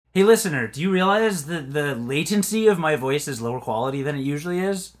Hey, listener, do you realize that the latency of my voice is lower quality than it usually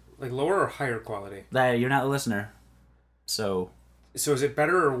is? Like lower or higher quality? That you're not a listener. So is it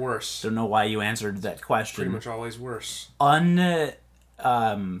better or worse? Don't know why you answered that question. Pretty much always worse. What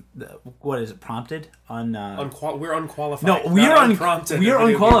is it? Prompted? We're unqualified. No, we're unprompted. We are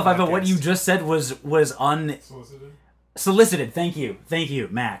unqualified, but what you just said was Solicited. Thank you,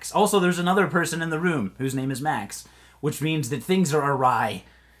 Max. Also, there's another person in the room whose name is Max, which means that things are awry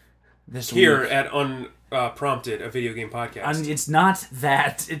this week. Here at Unprompted, a video game podcast. It's not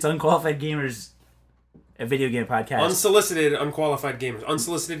that. It's Unqualified Gamers, a video game podcast. Unsolicited, unqualified gamers.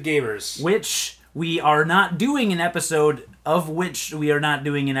 Unsolicited gamers. Which we are not doing an episode this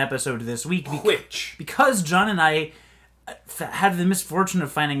week. Because John and I had the misfortune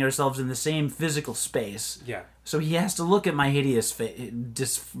of finding ourselves in the same physical space. Yeah. So he has to look at my hideous,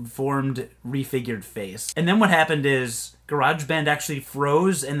 disformed, refigured face. And then what happened is GarageBand actually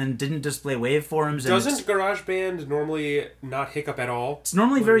froze and then didn't display waveforms. Doesn't GarageBand normally not hiccup at all? It's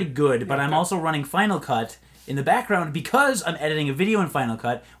normally very good, but I'm also running Final Cut in the background because I'm editing a video in Final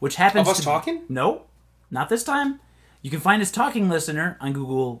Cut, which happens of us talking? No, not this time. You can find us talking, listener, on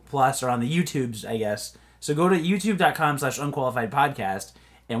Google Plus or on the YouTubes, I guess. So go to youtube.com/unqualifiedpodcast,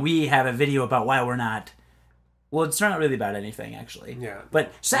 and we have a video about why we're not... Well, it's not really about anything, actually. Yeah.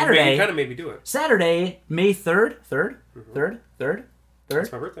 But Saturday... You kind of made me do it. Saturday, May 3rd.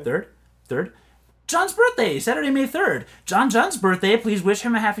 That's my birthday. 3rd. John's birthday, Saturday, May 3rd. John's birthday. Please wish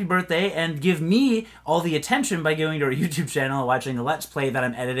him a happy birthday and give me all the attention by going to our YouTube channel and watching the Let's Play that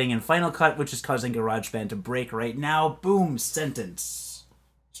I'm editing in Final Cut, which is causing GarageBand to break right now. Boom. Sentence.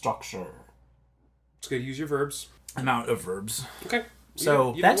 Structure. It's good. Use your verbs. Amount of verbs. Okay.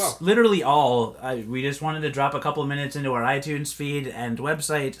 So that's literally all. We just wanted to drop a couple of minutes into our iTunes feed and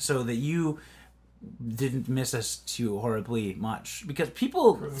website so that you didn't miss us too horribly much. Because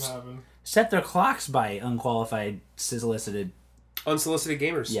people set their clocks by unsolicited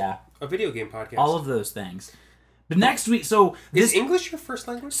gamers. Yeah. A video game podcast. All of those things. But next week, is English your first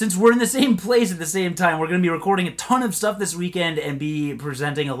language? Since we're in the same place at the same time, we're going to be recording a ton of stuff this weekend and be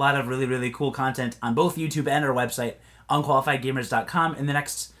presenting a lot of really, really cool content on both YouTube and our website, unqualifiedgamers.com, in the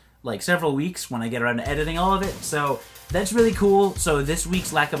next several weeks when I get around to editing all of it. So that's really cool. So this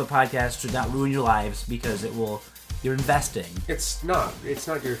week's lack of a podcast should not ruin your lives because it will. You're investing. It's not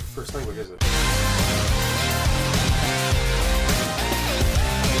your first language, is it?